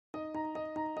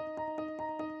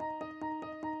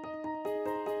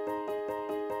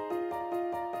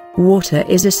Water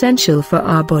is essential for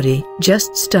our body.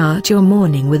 Just start your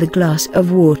morning with a glass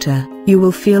of water. You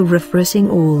will feel refreshing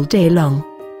all day long.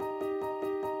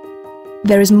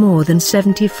 There is more than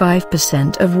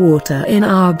 75% of water in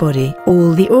our body.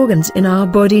 All the organs in our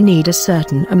body need a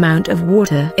certain amount of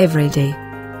water every day.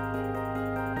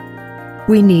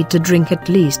 We need to drink at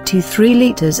least 2-3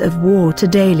 liters of water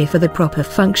daily for the proper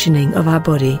functioning of our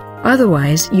body,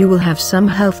 otherwise you will have some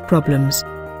health problems.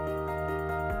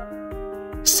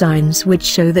 Signs which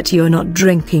show that you're not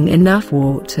drinking enough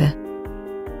water.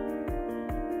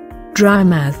 Dry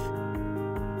mouth.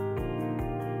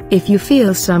 If you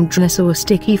feel some dryness or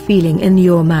sticky feeling in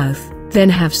your mouth, then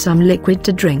have some liquid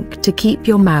to drink to keep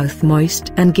your mouth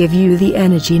moist and give you the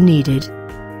energy needed.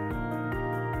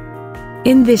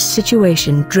 In this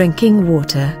situation, drinking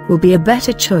water will be a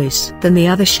better choice than the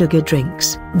other sugar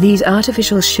drinks. These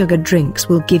artificial sugar drinks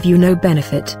will give you no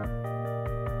benefit.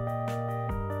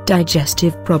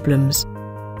 Digestive problems.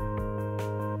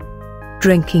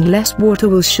 Drinking less water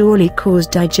will surely cause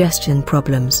digestion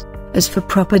problems. As for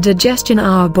proper digestion,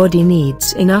 our body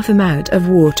needs enough amount of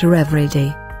water every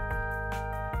day.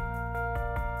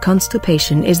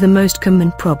 Constipation is the most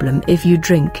common problem if you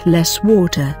drink less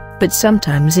water, but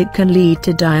sometimes it can lead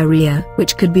to diarrhea,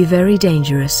 which could be very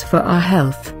dangerous for our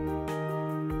health.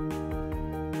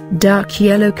 Dark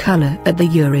yellow color at the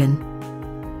urine.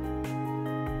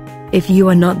 If you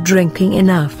are not drinking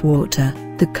enough water,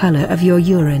 the color of your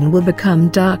urine will become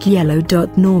dark yellow.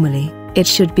 Normally, it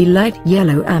should be light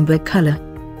yellow amber color.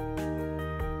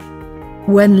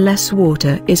 When less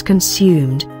water is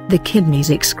consumed, the kidneys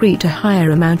excrete a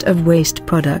higher amount of waste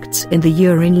products in the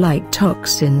urine like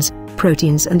toxins,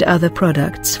 proteins and other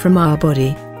products from our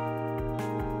body.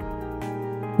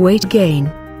 Weight gain.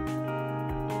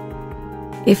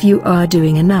 If you are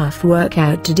doing enough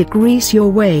workout to decrease your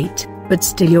weight, but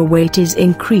still your weight is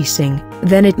increasing,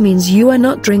 then it means you are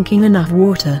not drinking enough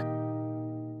water.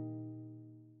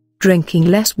 Drinking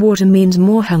less water means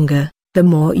more hunger. The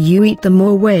more you eat, the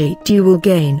more weight you will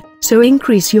gain, so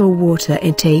increase your water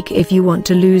intake if you want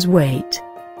to lose weight.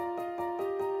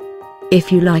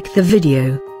 If you like the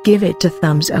video, give it a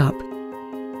thumbs up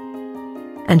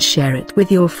and share it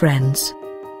with your friends.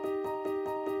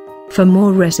 For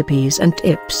more recipes and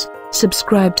tips,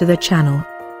 subscribe to the channel.